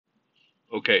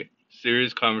Okay,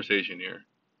 serious conversation here.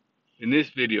 In this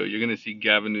video, you're going to see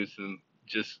Gavin Newsom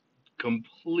just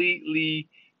completely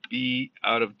be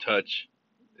out of touch.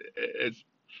 As,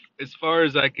 as far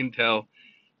as I can tell,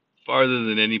 farther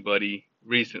than anybody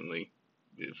recently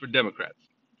for Democrats.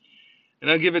 And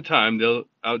I'll give it time; they'll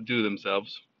outdo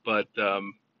themselves. But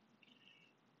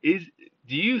is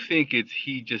do you think it's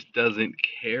he just doesn't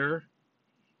care,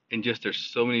 and just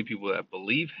there's so many people that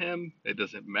believe him it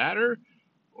doesn't matter,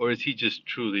 or is he just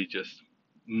truly just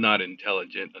not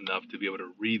intelligent enough to be able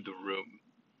to read the room?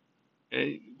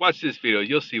 And watch this video,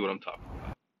 you'll see what I'm talking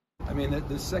about. I mean,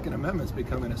 the Second Amendment's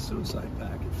becoming a suicide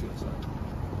pact, it feels like.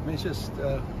 I mean, it's just,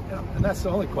 and that's the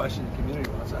only question the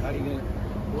community wants. How are you going to,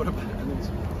 what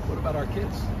about our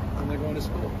kids when they're going to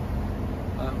school?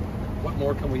 What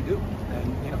more can we do?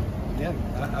 And,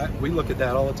 again, we look at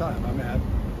that all the time. I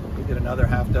mean, we did another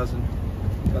half dozen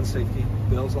gun safety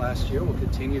bills last year. We'll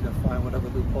continue to find whatever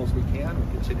loopholes we can.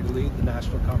 We'll continue to lead the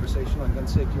national conversation on gun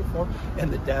safety reform.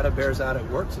 And the data bears out it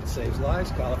works. It saves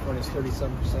lives. California's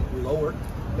 37% lower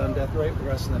gun death rate than the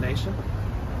rest of the nation.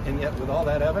 And yet, with all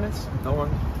that evidence, no one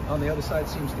on the other side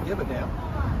seems to give a damn.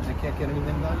 They can't get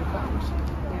anything done in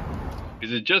Congress.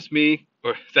 Is it just me,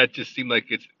 or does that just seem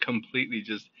like it's completely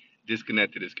just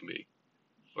disconnected as can be?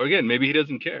 Or again, maybe he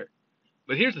doesn't care.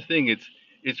 But here's the thing,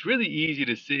 it's really easy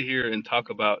to sit here and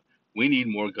talk about we need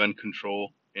more gun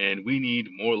control and we need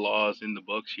more laws in the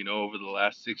books. Over the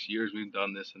last 6 years we've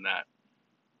done this and that.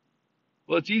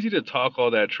 Well, it's easy to talk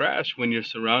all that trash when you're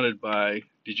surrounded by,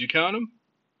 did you count them?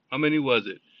 How many was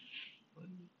it? 1,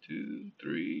 2,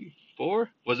 3, 4?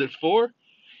 Was it 4?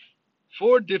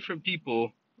 4 different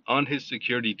people on his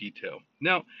security detail.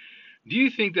 Now, do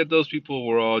you think that those people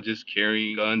were all just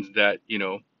carrying guns that,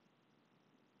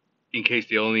 in case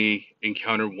they only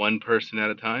encounter one person at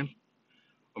a time?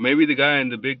 Or maybe the guy in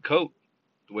the big coat,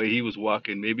 the way he was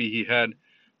walking, maybe he had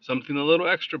something a little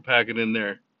extra packet in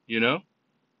there.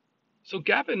 So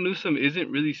Gavin Newsom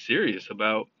isn't really serious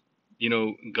about,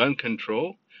 gun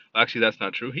control. Actually, that's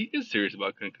not true. He is serious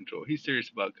about gun control. He's serious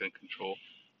about gun control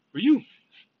for you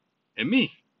and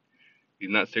me. He's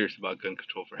not serious about gun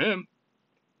control for him.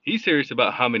 He's serious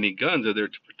about how many guns are there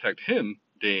to protect him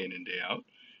day in and day out.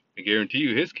 I guarantee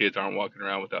you his kids aren't walking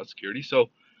around without security. So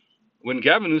when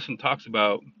Gavin Newsom talks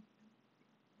about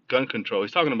gun control,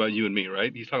 he's talking about you and me,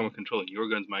 right? He's talking about controlling your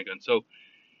guns, my guns. So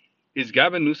is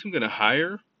Gavin Newsom going to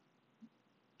hire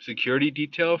security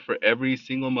detail for every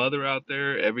single mother out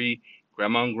there, every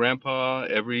grandma and grandpa,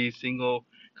 every single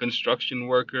construction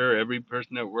worker, every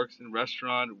person that works in a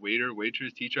restaurant, waiter,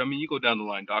 waitress, teacher? I mean, you go down the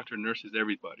line, doctor, nurses,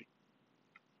 everybody.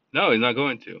 No, he's not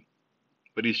going to.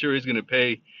 But he sure is going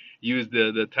to use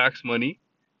the tax money,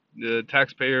 the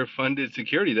taxpayer funded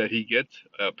security that he gets,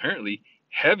 apparently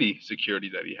heavy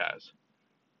security that he has.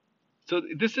 So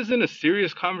this isn't a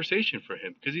serious conversation for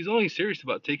him because he's only serious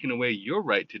about taking away your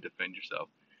right to defend yourself.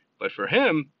 But for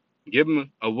him, give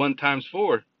him a 1 times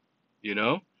 4,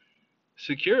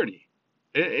 security.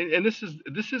 And this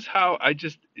is how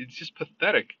it's just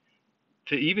pathetic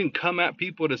to even come at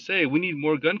people to say we need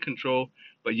more gun control,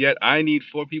 but yet I need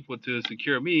 4 people to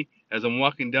secure me as I'm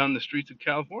walking down the streets of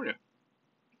California.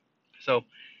 So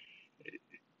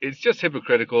it's just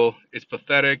hypocritical. It's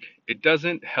pathetic. It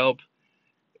doesn't help.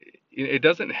 It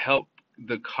doesn't help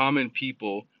the common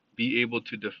people be able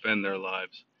to defend their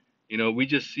lives. We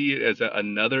just see it as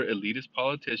another elitist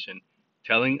politician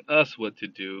telling us what to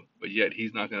do, but yet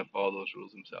he's not going to follow those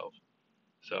rules himself.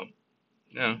 So,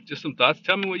 just some thoughts.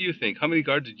 Tell me what you think. How many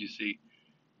guards did you see?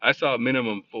 I saw a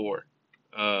minimum 4.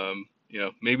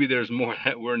 Maybe there's more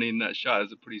that weren't in that shot.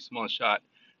 It's a pretty small shot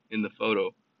in the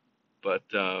photo. But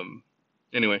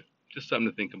anyway, just something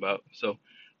to think about. So,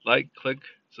 like, click,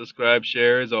 subscribe,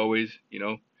 share as always.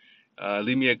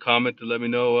 Leave me a comment to let me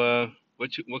know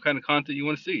what kind of content you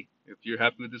want to see, if you're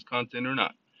happy with this content or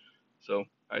not. So,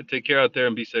 all right, take care out there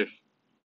and be safe.